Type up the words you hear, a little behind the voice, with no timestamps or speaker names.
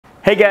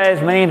Hey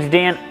guys, my name's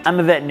Dan, I'm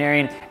a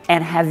veterinarian,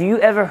 and have you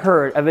ever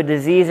heard of a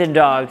disease in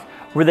dogs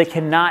where they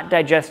cannot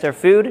digest their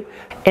food?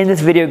 In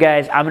this video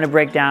guys, I'm going to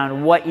break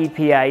down what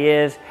EPI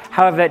is,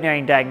 how a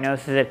veterinarian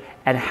diagnoses it,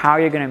 and how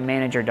you're going to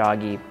manage your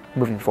doggy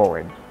moving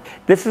forward.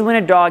 This is when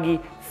a doggy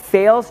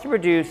fails to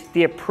produce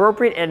the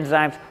appropriate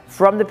enzymes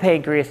from the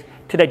pancreas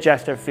to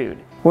digest their food.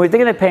 When we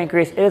think of the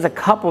pancreas, it does a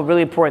couple of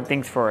really important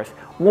things for us.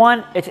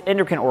 One, it's an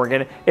endocrine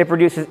organ. It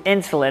produces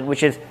insulin,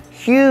 which is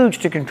huge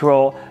to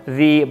control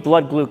the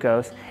blood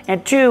glucose.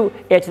 And two,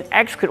 it's an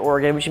exocrine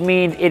organ, which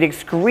means it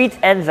excretes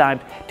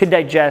enzymes to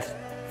digest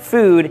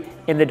food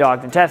in the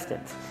dog's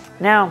intestines.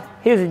 Now,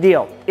 here's the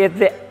deal. If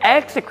the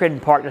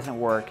exocrine part doesn't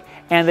work,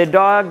 and the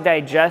dog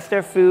digests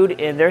their food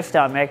in their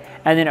stomach,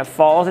 and then it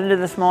falls into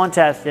the small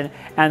intestine,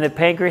 and the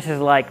pancreas is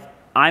like,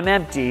 I'm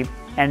empty,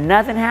 and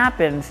nothing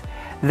happens,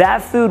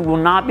 that food will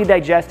not be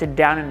digested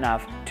down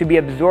enough to be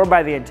absorbed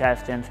by the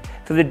intestines,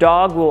 so the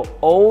dog will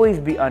always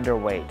be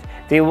underweight.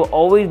 They will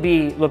always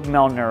look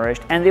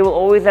malnourished, and they will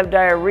always have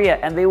diarrhea,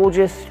 and they will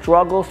just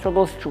struggle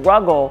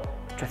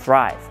to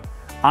thrive.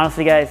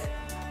 Honestly guys,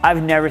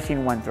 I've never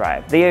seen one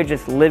thrive. They are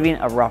just living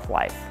a rough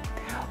life.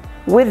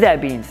 With that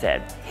being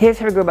said, here's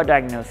how we go about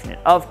diagnosing it.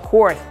 Of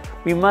course,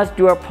 we must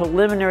do our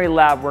preliminary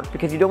lab work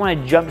because you don't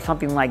want to jump to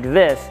something like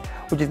this,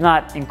 which is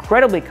not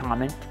incredibly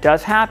common,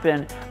 does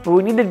happen, but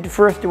we need to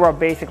first do our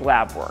basic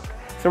lab work.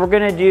 So we're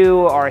gonna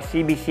do our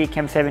CBC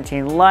Chem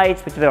 17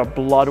 lights, which is our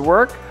blood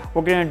work.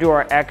 We're gonna do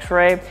our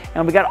x-ray,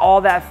 and we got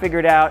all that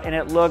figured out, and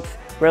it looks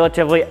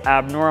relatively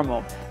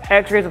abnormal.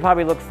 X-rays will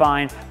probably look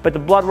fine, but the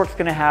blood work's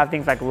gonna have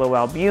things like low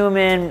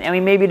albumin, and we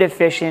may be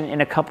deficient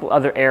in a couple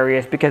other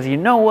areas because you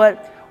know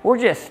what? We're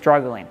just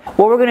struggling.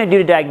 What we're gonna do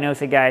to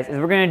diagnose it, guys, is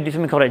we're gonna do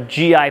something called a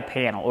GI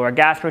panel or a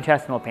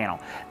gastrointestinal panel.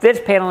 This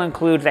panel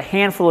includes a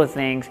handful of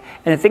things,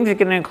 and the things it's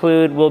gonna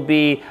include will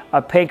be a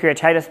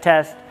pancreatitis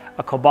test,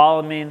 a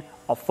cobalamin,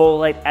 a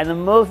folate, and the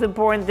most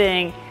important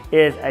thing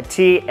is a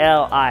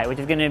TLI, which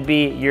is gonna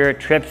be your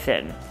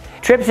trypsin.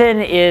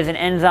 Trypsin is an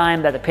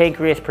enzyme that the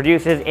pancreas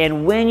produces,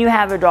 and when you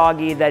have a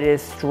doggy that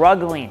is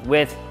struggling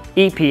with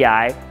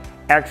EPI,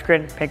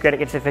 Exocrine Pancreatic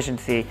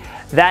Insufficiency,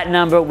 that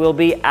number will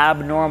be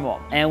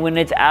abnormal. And when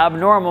it's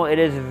abnormal, it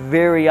is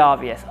very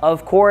obvious.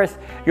 Of course,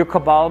 your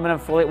cobalamin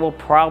and folate will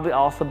probably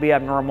also be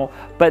abnormal,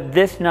 but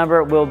this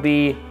number will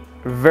be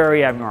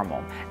very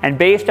abnormal. And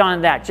based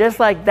on that, just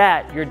like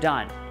that, you're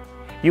done.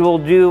 You will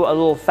do a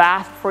little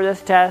fast for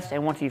this test,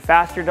 and once you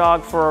fast your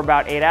dog for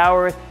about 8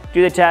 hours,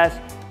 do the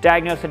test,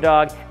 diagnose the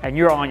dog, and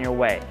you're on your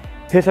way.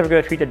 Here's how we're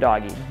gonna treat the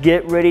doggy.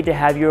 Get ready to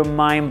have your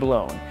mind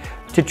blown.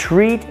 To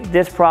treat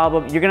this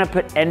problem, you're gonna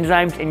put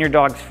enzymes in your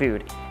dog's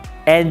food.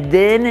 And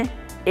then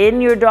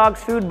in your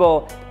dog's food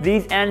bowl,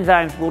 these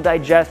enzymes will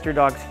digest your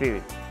dog's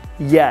food.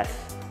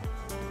 Yes,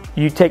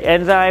 you take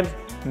enzymes,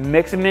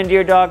 mix them into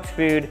your dog's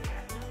food.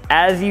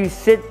 As you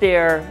sit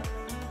there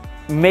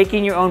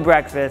making your own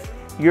breakfast,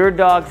 your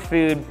dog's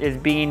food is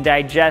being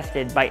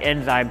digested by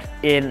enzymes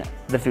in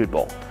the food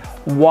bowl.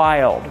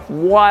 Wild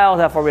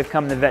how far we've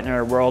come in the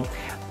veterinary world.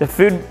 The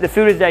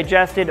food is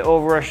digested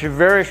over a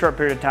very short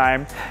period of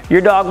time. Your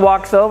dog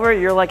walks over,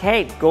 you're like,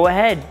 hey, go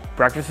ahead,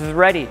 breakfast is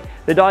ready.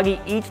 The doggy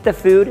eats the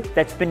food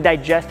that's been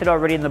digested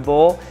already in the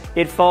bowl.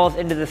 It falls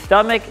into the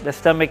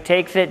stomach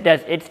takes it,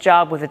 does its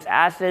job with its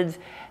acids.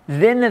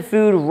 Then the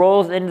food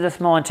rolls into the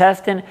small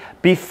intestine.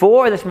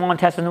 Before, the small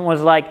intestine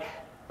was like,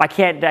 I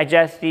can't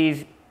digest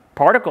these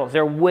particles,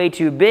 they're way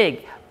too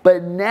big.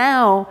 But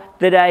now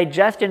the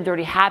digestion's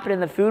already happened in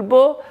the food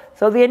bowl,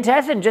 so the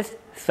intestine just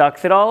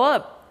sucks it all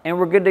up. And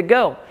we're good to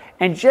go.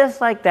 And just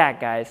like that,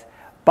 guys,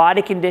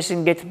 body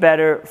condition gets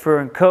better, fur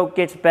and coat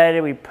gets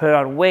better, we put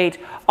on weight,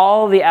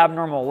 all the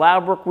abnormal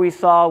lab work we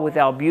saw with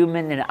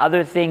albumin and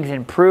other things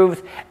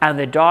improves, and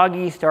the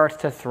doggy starts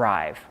to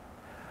thrive.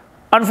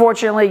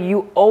 Unfortunately,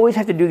 you always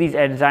have to do these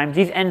enzymes.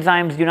 These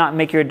enzymes do not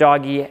make your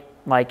doggy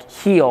like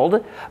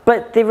healed,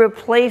 but they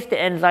replace the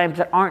enzymes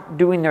that aren't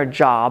doing their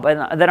job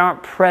and that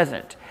aren't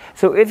present.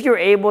 So if you're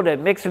able to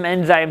mix some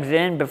enzymes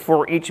in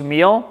before each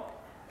meal,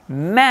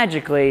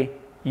 magically,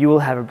 you will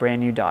have a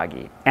brand new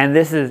doggy. And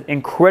this is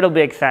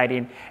incredibly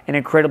exciting and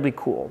incredibly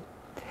cool.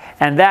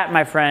 And that,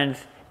 my friends,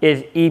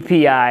 is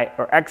EPI,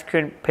 or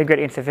Exocrine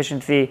Pancreatic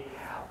Insufficiency.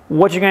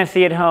 What you're gonna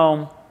see at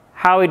home,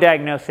 how we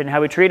diagnose it and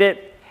how we treat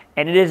it.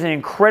 And it is an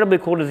incredibly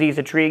cool disease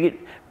to treat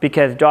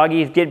because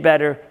doggies get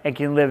better and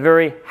can live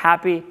very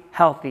happy,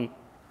 healthy,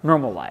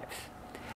 normal lives.